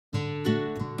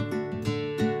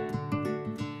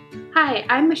Hi,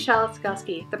 I'm Michelle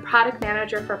Skelski, the Product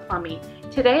Manager for Plumbing.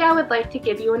 Today I would like to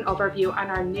give you an overview on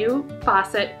our new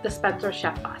faucet, the Spencer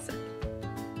Chef Faucet.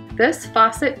 This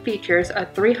faucet features a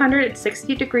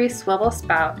 360-degree swivel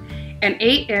spout and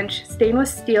 8-inch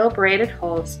stainless steel braided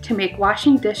hose to make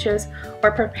washing dishes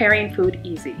or preparing food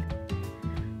easy.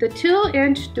 The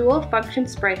 2-inch dual-function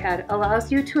spray head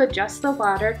allows you to adjust the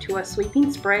water to a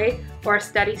sweeping spray or a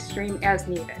steady stream as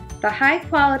needed. The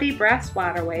high-quality brass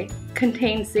waterway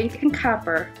contains zinc and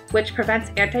copper, which prevents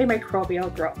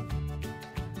antimicrobial growth.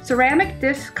 Ceramic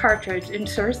disc cartridge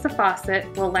ensures the faucet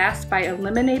will last by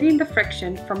eliminating the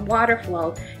friction from water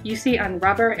flow you see on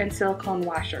rubber and silicone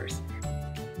washers.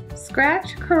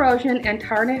 Scratch, corrosion, and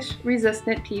tarnish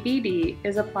resistant PVD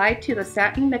is applied to the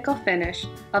satin nickel finish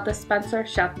of the Spencer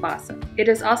Chef Faucet. It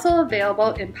is also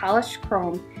available in polished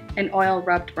chrome and oil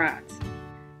rubbed bronze.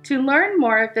 To learn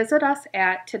more, visit us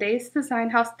at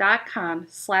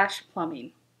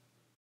todaysdesignhouse.com/plumbing.